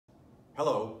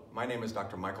Hello, my name is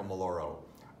Dr. Michael Miloro.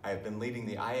 I have been leading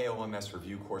the IAOMS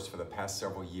review course for the past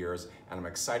several years, and I'm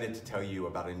excited to tell you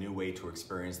about a new way to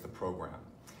experience the program.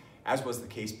 As was the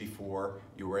case before,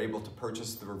 you were able to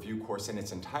purchase the review course in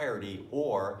its entirety,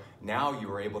 or now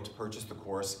you are able to purchase the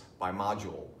course by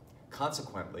module.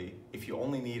 Consequently, if you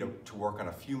only need to work on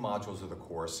a few modules of the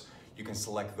course, you can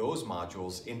select those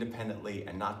modules independently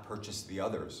and not purchase the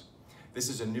others. This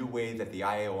is a new way that the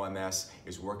IAOMS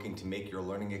is working to make your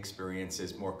learning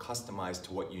experiences more customized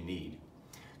to what you need.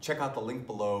 Check out the link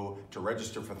below to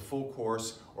register for the full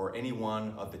course or any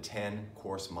one of the 10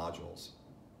 course modules.